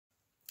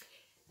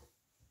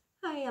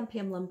Hi, I'm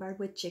Pam Lombard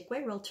with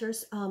Jakeway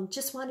Realtors.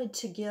 Just wanted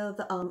to give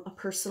a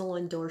personal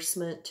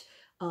endorsement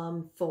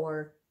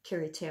for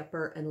Carrie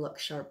Tapper and Look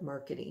Sharp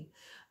Marketing.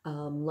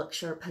 Look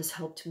Sharp has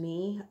helped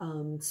me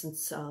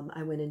since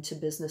I went into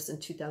business in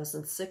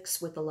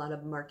 2006 with a lot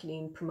of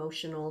marketing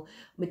promotional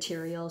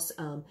materials.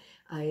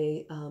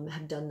 I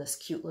have done this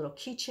cute little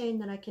keychain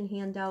that I can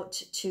hand out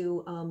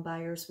to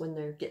buyers when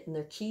they're getting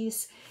their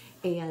keys.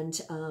 And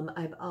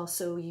I've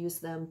also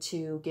used them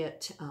to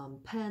get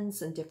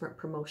pens and different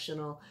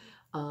promotional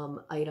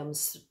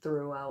items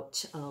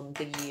throughout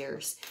the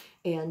years.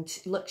 And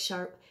Look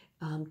Sharp,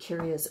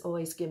 Carrie has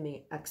always given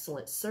me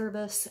excellent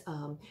service.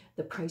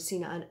 The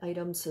pricing on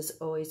items has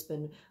always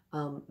been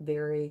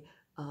very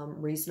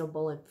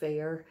reasonable and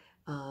fair.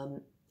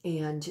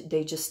 And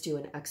they just do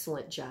an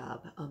excellent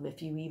job.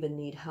 If you even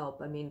need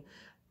help, I mean,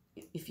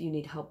 if you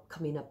need help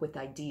coming up with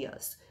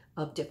ideas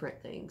of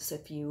different things,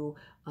 if you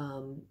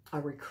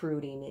are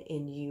recruiting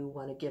and you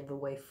want to give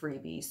away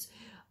freebies,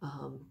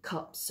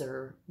 cups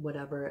or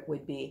whatever it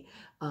would be,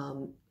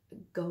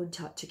 go and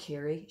talk to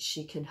Carrie.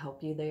 She can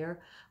help you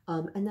there.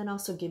 And then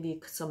also give you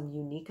some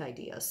unique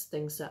ideas,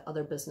 things that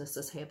other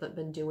businesses haven't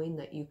been doing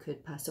that you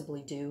could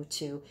possibly do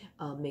to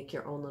make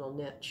your own little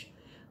niche.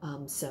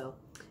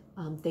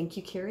 Thank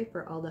you, Carrie,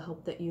 for all the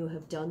help that you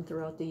have done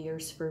throughout the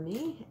years for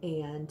me.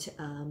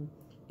 And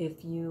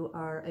if you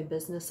are a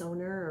business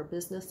owner or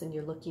business and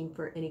you're looking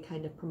for any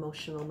kind of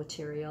promotional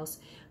materials,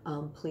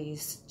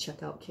 please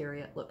check out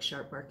Carrie at Look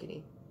Sharp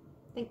Marketing.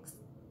 Thanks.